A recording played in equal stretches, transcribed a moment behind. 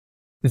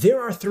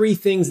There are three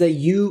things that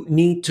you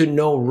need to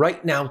know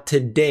right now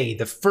today.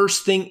 The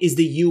first thing is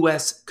the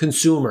US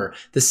consumer.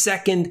 The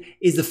second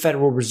is the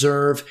Federal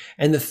Reserve.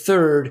 And the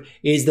third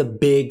is the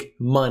big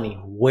money.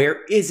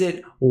 Where is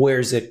it?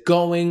 Where's it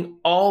going?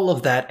 All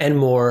of that and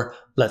more.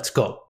 Let's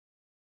go.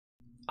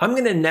 I'm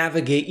going to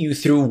navigate you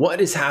through what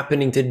is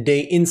happening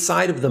today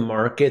inside of the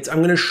markets. I'm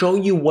going to show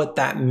you what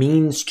that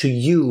means to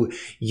you,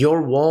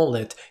 your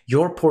wallet,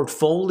 your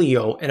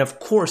portfolio, and of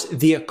course,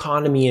 the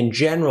economy in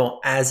general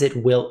as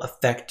it will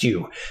affect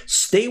you.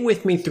 Stay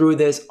with me through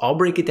this. I'll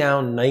break it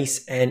down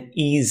nice and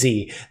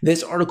easy.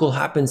 This article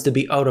happens to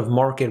be out of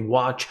Market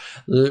Watch.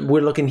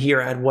 We're looking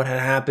here at what had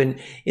happened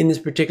in this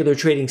particular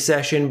trading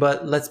session,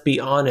 but let's be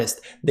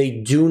honest, they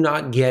do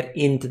not get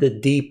into the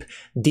deep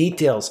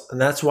details.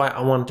 And that's why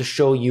I wanted to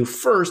show you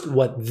first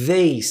what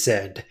they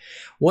said.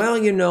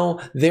 Well,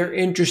 they're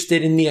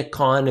interested in the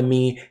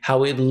economy,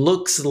 how it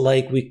looks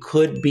like we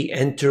could be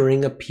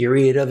entering a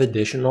period of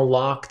additional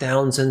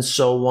lockdowns and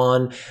so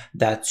on.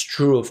 That's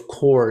true, of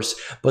course,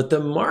 but the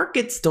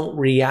markets don't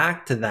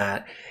react to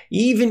that.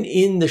 Even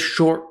in the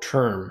short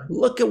term,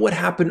 look at what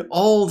happened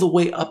all the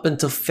way up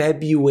until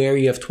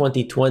February of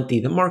 2020.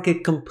 The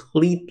market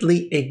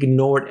completely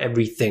ignored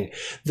everything.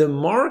 The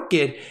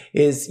market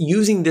is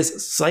using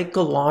this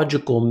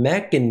psychological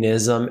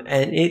mechanism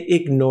and it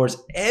ignores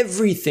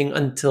everything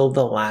until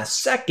the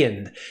last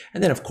second.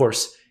 And then, of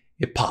course,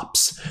 it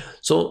pops.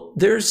 So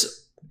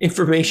there's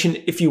information.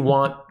 If you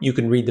want, you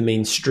can read the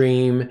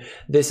mainstream.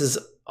 This is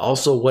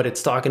also what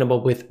it's talking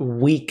about with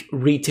weak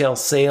retail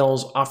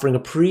sales, offering a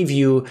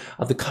preview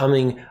of the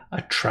coming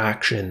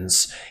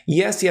attractions.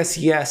 Yes,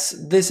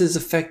 this is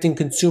affecting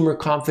consumer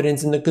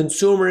confidence, and the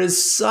consumer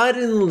is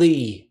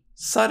suddenly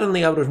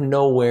out of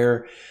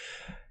nowhere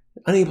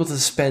unable to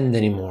spend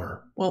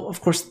anymore. Well,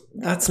 of course,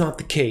 that's not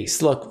the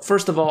case. Look,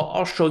 first of all,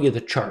 I'll show you the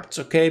charts,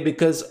 okay?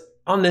 Because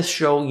on this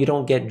show, you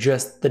don't get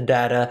just the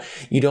data.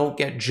 You don't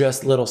get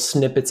just little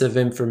snippets of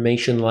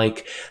information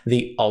like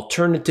the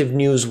alternative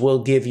news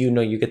will give you.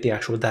 No, you get the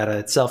actual data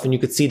itself, and you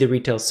could see the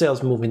retail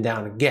sales moving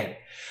down again.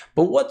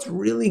 But what's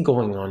really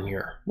going on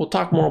here? We'll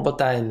talk more about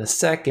that in a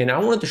second. I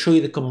wanted to show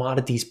you the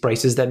commodities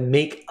prices that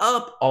make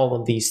up all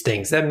of these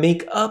things, that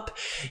make up,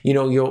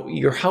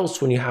 your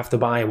house when you have to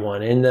buy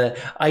one, and the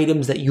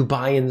items that you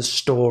buy in the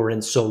store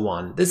and so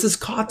on. This is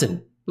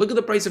cotton. Look at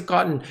the price of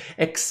cotton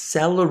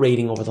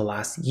accelerating over the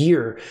last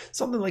year,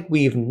 something like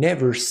we've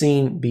never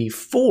seen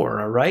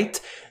before, all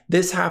right?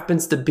 This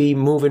happens to be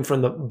moving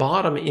from the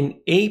bottom in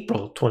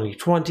April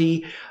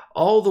 2020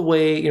 all the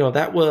way,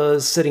 that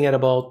was sitting at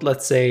about,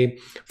 let's say,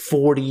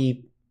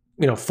 40,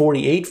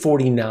 48,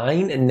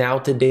 49, and now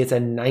today it's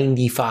at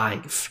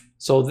 95.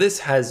 So this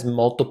has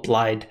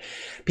multiplied.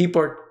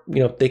 People are,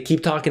 they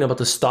keep talking about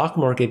the stock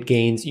market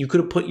gains. You could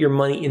have put your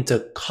money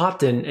into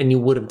cotton and you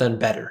would have done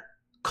better.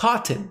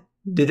 Cotton.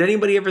 Did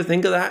anybody ever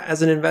think of that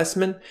as an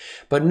investment?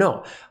 But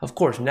no, of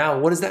course. Now,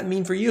 what does that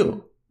mean for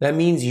you? That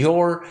means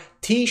your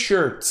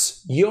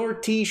t-shirts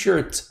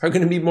are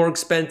going to be more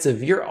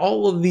expensive. Your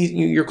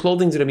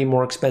clothing's going to be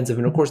more expensive.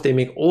 And of course, they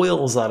make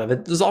oils out of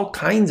it. There's all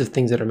kinds of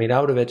things that are made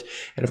out of it.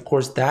 And of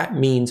course, that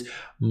means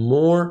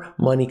more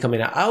money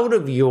coming out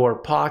of your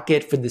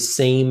pocket for the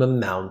same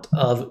amount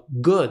of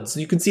goods.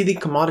 You can see the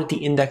commodity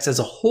index as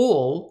a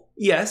whole.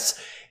 Yes,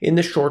 in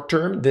the short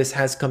term, this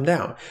has come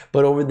down.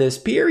 But over this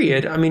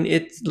period,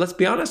 let's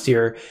be honest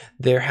here,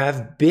 there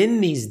have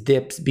been these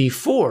dips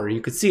before. You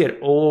could see it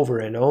over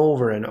and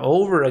over and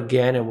over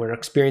again, and we're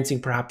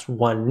experiencing perhaps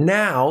one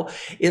now.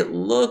 It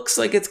looks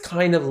like it's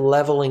kind of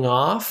leveling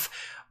off,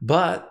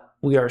 but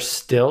we are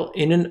still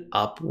in an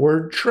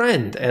upward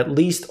trend, at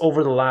least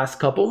over the last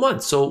couple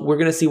months. So we're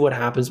going to see what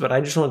happens, but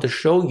I just wanted to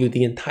show you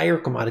the entire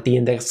commodity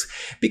index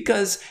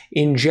because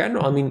in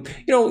general,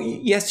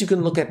 yes, you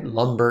can look at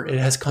lumber. It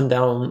has come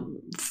down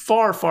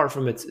far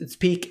from its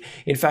peak.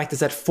 In fact,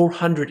 it's at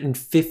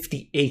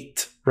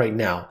 458 right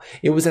now.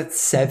 It was at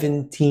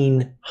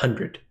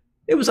 1,700.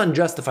 It was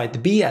unjustified to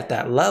be at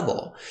that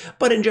level.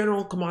 But in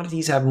general,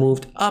 commodities have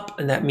moved up,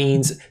 and that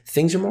means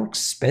things are more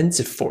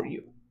expensive for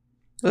you.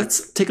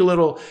 Let's take a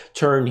little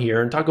turn here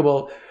and talk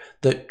about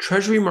the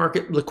treasury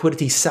market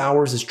liquidity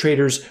sours as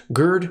traders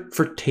gird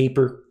for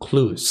taper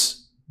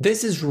clues.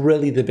 This is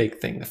really the big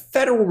thing. The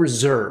Federal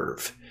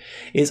Reserve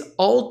is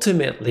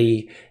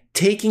ultimately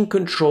taking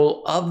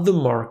control of the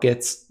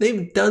markets.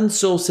 They've done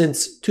so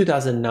since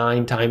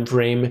 2009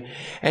 timeframe.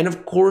 And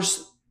of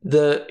course,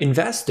 the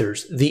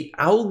investors, the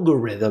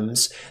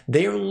algorithms,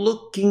 they're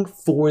looking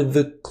for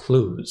the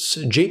clues.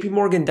 JP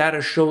Morgan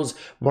data shows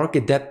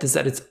market depth is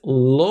at its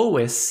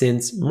lowest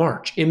since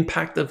March.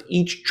 Impact of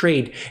each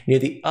trade near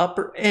the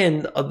upper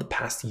end of the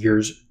past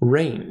year's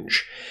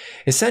range.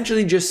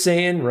 Essentially just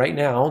saying right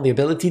now, the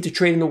ability to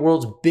trade in the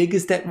world's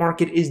biggest debt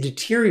market is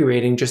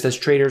deteriorating just as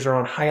traders are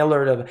on high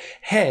alert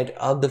ahead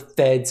of the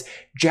Fed's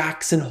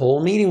Jackson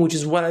Hole meeting, which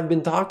is what I've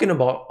been talking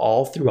about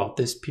all throughout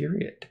this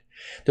period.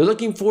 They're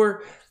looking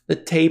for the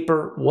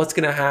taper, what's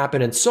going to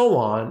happen, and so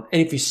on. And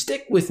if you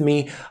stick with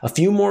me a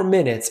few more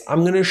minutes,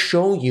 I'm going to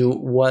show you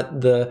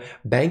what the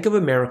Bank of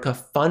America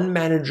Fund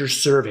Manager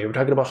Survey, we're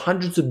talking about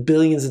hundreds of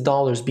billions of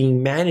dollars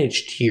being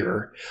managed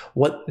here,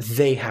 what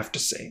they have to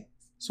say.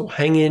 So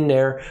hang in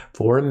there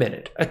for a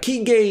minute. A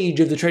key gauge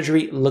of the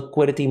Treasury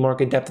liquidity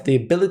market depth, the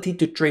ability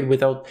to trade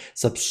without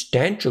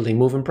substantially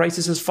moving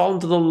prices, has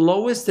fallen to the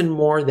lowest in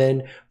more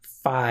than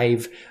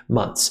 5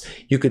 months.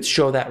 You could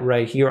show that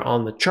right here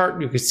on the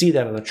chart. You could see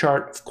that on the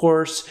chart, of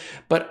course,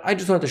 but I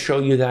just wanted to show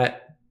you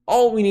that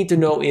all we need to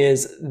know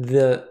is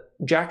the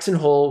Jackson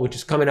Hole, which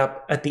is coming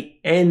up at the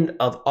end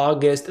of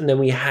August, and then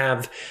we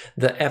have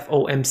the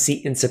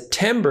FOMC in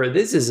September.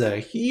 This is a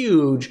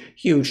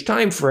huge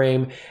time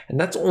frame, and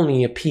that's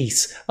only a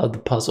piece of the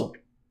puzzle.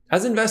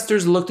 As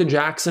investors look to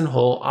Jackson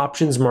Hole,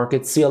 options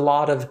markets see a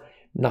lot of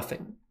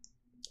nothing.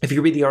 If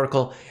you read the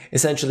article,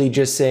 essentially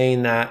just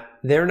saying that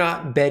they're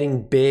not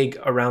betting big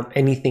around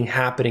anything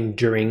happening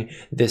during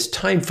this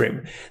time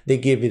frame. They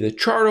give you the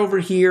chart over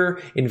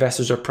here.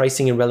 Investors are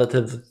pricing in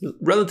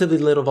relatively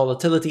little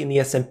volatility in the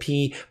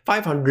S&P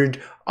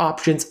 500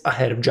 options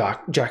ahead of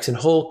Jackson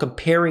Hole.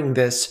 Comparing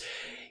this,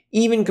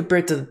 even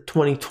compared to the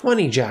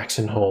 2020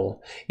 Jackson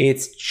Hole,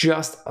 it's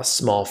just a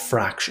small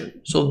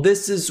fraction. So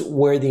this is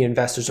where the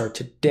investors are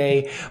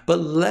today.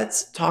 But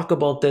let's talk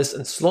about this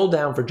and slow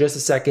down for just a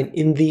second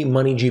in the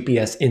Money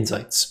GPS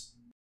insights.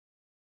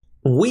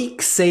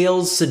 Weak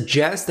sales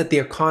suggest that the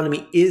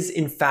economy is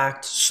in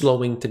fact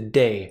slowing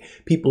today.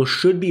 People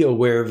should be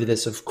aware of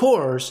this, of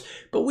course,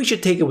 but we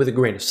should take it with a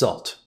grain of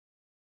salt.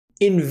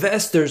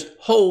 Investors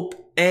hope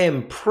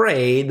and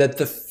pray that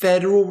the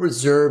Federal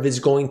Reserve is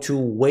going to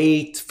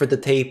wait for the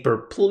taper.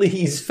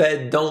 Please,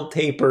 Fed, don't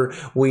taper.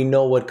 We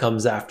know what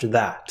comes after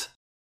that.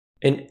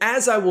 And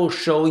as I will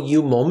show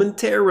you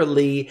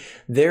momentarily,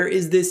 there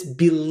is this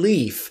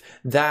belief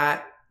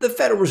that the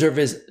Federal Reserve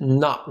is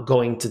not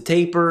going to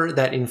taper,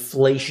 that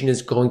inflation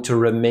is going to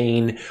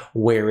remain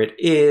where it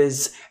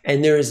is,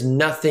 and there is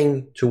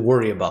nothing to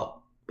worry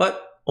about.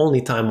 But only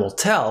time will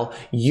tell.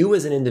 You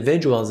as an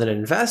individual, as an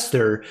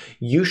investor,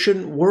 you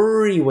shouldn't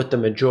worry what the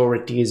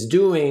majority is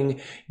doing.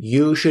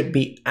 You should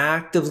be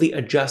actively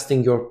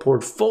adjusting your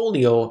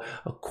portfolio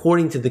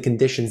according to the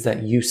conditions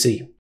that you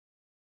see.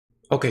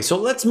 Okay, so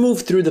let's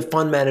move through the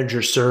fund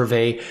manager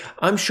survey.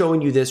 I'm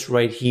showing you this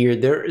right here.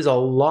 There is a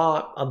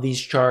lot of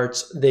these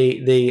charts.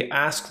 They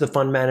ask the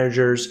fund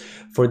managers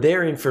for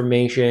their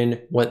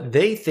information, what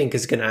they think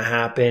is going to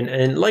happen.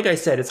 And like I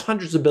said, it's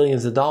hundreds of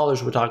billions of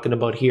dollars we're talking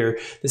about here.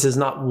 This is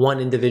not one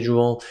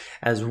individual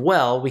as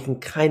well. We can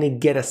kind of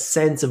get a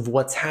sense of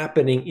what's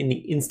happening in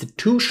the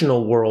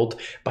institutional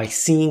world by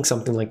seeing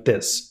something like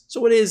this.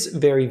 So it is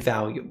very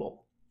valuable.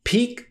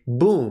 Peak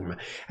boom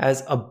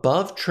as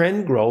above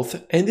trend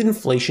growth and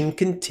inflation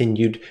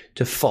continued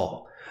to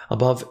fall.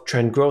 Above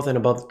trend growth and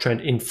above trend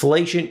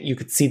inflation, you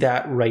could see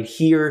that right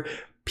here,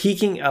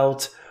 peaking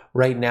out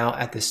right now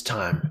at this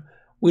time.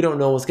 We don't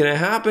know what's going to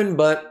happen,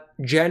 but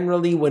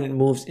generally when it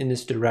moves in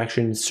this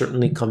direction, it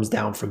certainly comes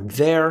down from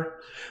there.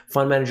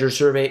 Fund manager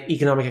survey,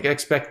 economic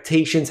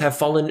expectations have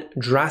fallen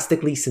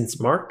drastically since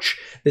March.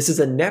 This is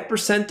a net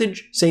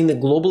percentage saying the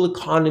global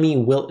economy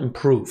will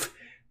improve.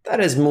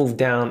 That has moved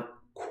down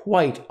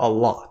quite a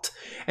lot.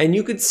 And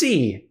you could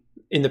see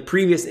in the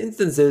previous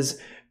instances,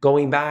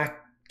 going back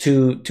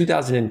to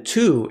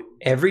 2002,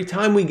 every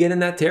time we get in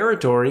that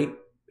territory,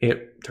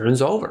 it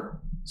turns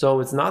over. So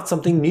it's not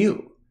something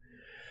new.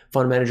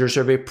 Fund manager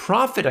survey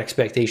profit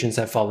expectations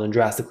have fallen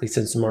drastically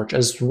since March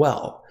as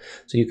well.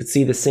 So you could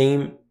see the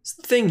same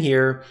thing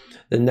here,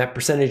 the net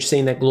percentage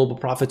saying that global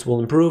profits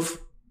will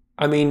improve.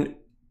 I mean,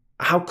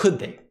 how could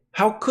they?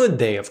 How could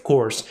they, of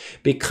course,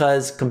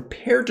 because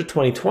compared to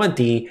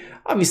 2020,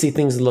 obviously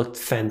things looked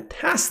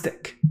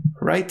fantastic,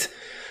 right?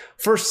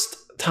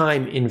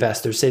 First-time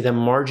investors say the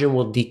margin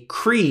will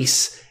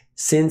decrease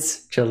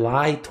since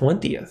July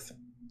 20th.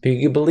 If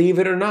you can believe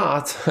it or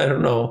not, I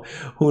don't know.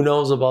 Who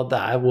knows about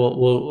that?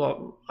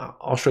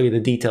 I'll show you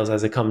the details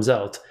as it comes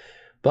out.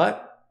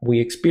 But we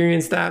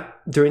experienced that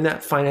during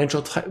that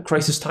financial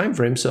crisis time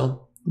frame,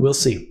 so we'll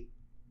see.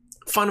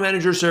 Fund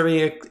manager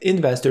survey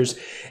investors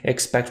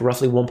expect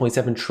roughly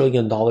 $1.7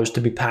 trillion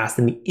to be passed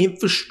in the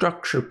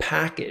infrastructure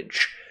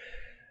package.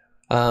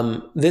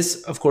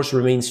 This, of course,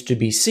 remains to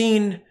be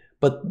seen,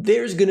 but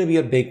there's going to be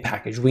a big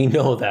package. We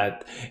know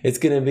that. It's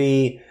going to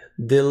be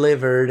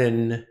delivered,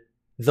 and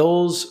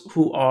those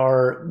who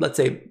are, let's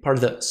say, part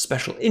of the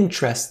special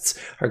interests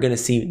are going to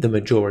see the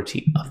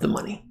majority of the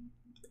money.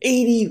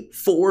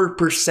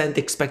 84%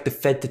 expect the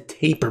Fed to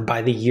taper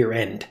by the year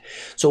end.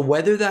 So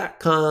whether that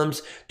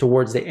comes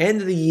towards the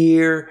end of the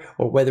year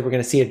or whether we're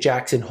going to see a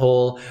Jackson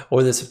Hole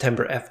or the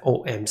September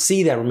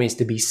FOMC, that remains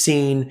to be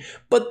seen.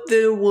 But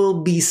there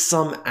will be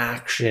some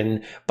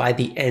action by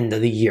the end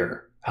of the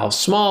year. How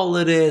small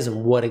it is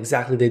and what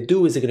exactly they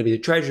do. Is it going to be the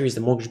treasuries, the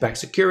mortgage-backed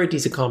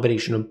securities, a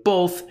combination of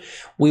both?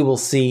 We will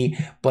see.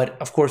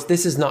 But of course,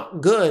 this is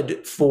not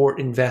good for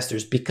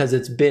investors because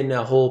it's been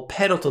a whole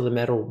pedal to the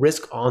metal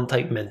risk on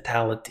type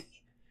mentality.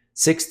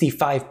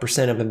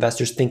 65% of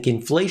investors think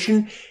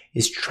inflation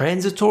is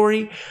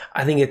transitory.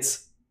 I think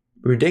it's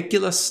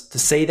ridiculous to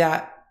say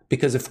that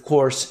because, of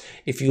course,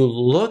 if you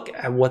look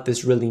at what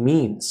this really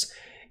means,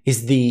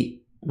 is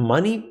the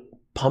money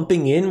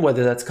pumping in,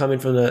 whether that's coming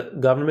from the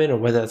government or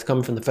whether that's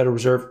coming from the Federal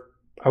Reserve,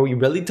 are we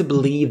really to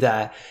believe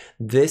that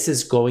this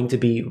is going to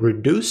be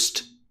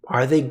reduced?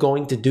 Are they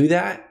going to do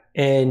that?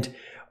 And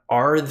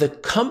are the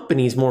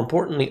companies, more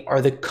importantly,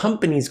 are the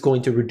companies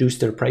going to reduce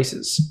their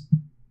prices?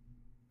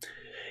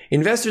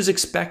 Investors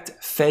expect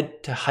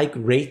Fed to hike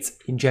rates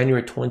in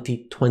January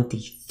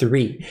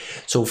 2023.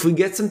 So if we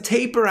get some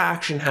taper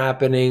action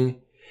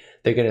happening,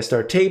 they're going to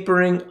start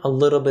tapering a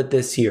little bit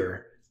this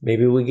year.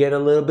 Maybe we get a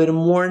little bit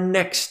more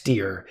next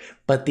year,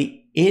 but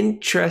the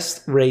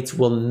interest rates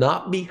will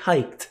not be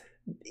hiked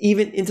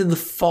even into the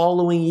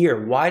following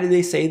year. Why do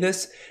they say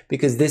this?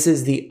 Because this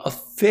is the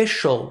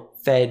official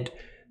Fed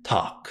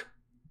talk.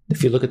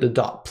 If you look at the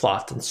dot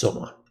plot and so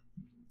on.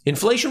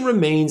 Inflation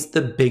remains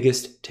the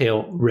biggest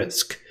tail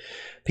risk.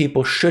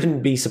 People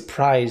shouldn't be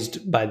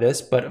surprised by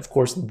this, but of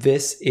course,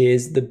 this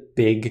is the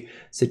big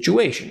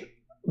situation.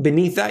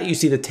 Beneath that, you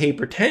see the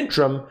taper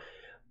tantrum,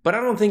 but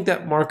I don't think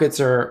that markets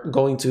are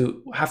going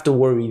to have to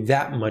worry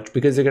that much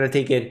because they're going to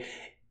take it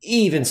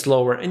even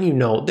slower. And you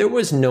know, there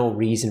was no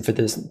reason for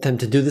them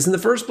to do this in the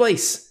first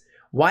place.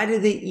 Why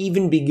did they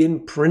even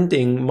begin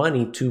printing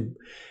money to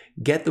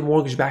get the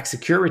mortgage-backed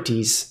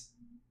securities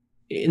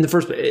in the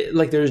first place?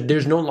 Like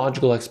there's no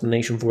logical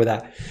explanation for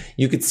that.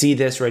 You could see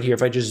this right here.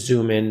 If I just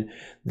zoom in,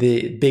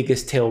 the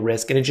biggest tail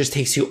risk, and it just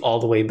takes you all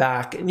the way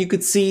back. And you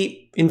could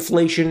see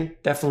inflation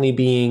definitely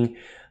being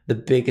the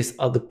biggest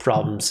of the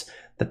problems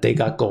that they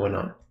got going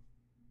on.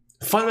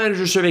 Fund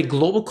manager survey,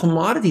 global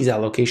commodities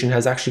allocation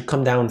has actually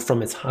come down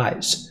from its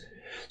highs.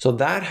 So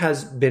that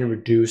has been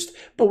reduced,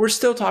 but we're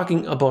still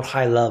talking about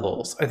high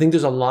levels. I think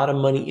there's a lot of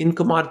money in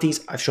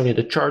commodities. I've shown you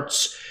the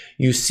charts.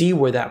 You see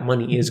where that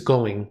money is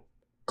going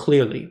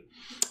clearly.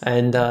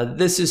 And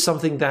this is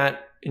something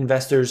that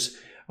investors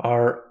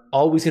are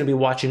always going to be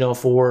watching out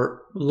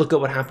for. Look at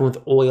what happened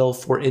with oil,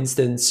 for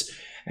instance.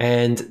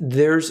 And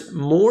there's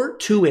more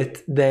to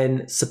it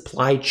than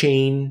supply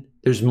chain.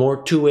 There's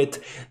more to it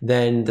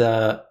than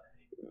the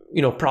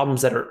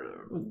problems that are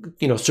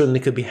certainly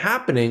could be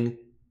happening.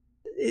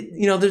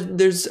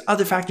 There's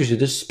other factors here.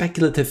 There's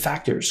speculative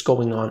factors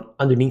going on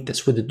underneath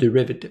this with the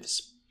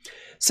derivatives.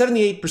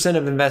 78%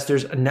 of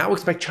investors now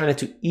expect China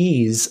to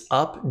ease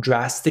up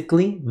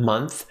drastically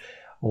month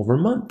over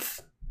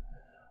month.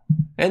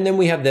 And then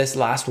we have this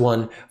last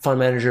one, fund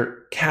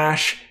manager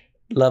cash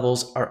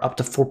levels are up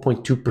to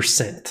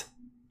 4.2%.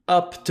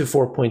 Up to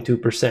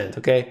 4.2%,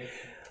 okay?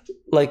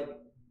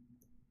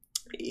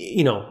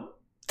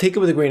 Take it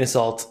with a grain of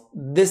salt.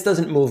 This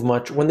doesn't move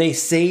much. When they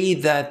say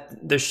that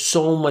there's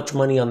so much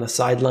money on the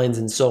sidelines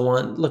and so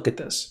on, look at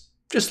this.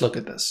 Just look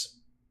at this.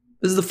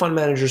 This is the fund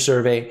manager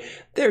survey.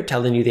 They're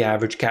telling you the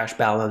average cash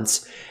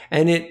balance.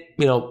 And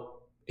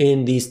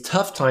in these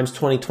tough times,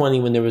 2020,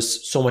 when there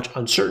was so much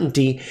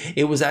uncertainty,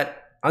 it was at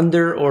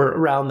under or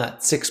around that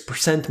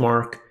 6%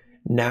 mark.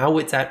 Now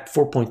it's at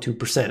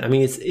 4.2%. I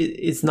mean,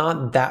 it's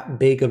not that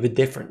big of a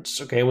difference,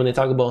 okay, when they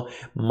talk about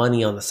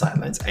money on the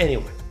sidelines.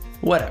 Anyway,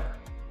 whatever.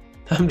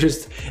 I'm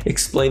just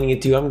explaining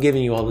it to you. I'm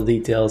giving you all the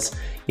details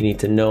you need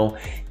to know.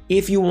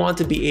 If you want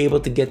to be able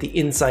to get the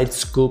inside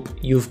scoop,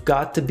 you've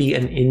got to be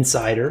an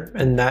insider,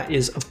 and that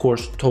is, of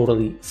course,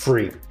 totally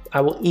free.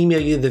 I will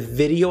email you the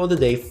video of the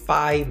day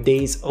 5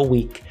 days a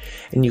week,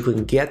 and you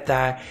can get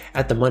that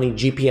at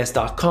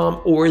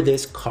themoneygps.com or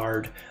this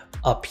card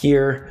up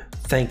here.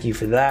 Thank you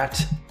for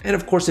that. And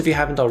of course, if you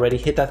haven't already,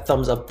 hit that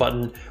thumbs up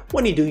button.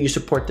 When you do, you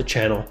support the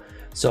channel.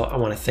 So I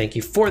want to thank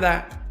you for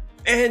that.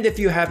 And if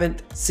you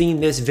haven't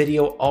seen this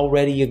video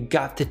already, you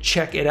got to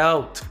check it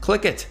out.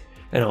 Click it,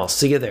 and I'll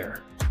see you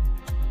there.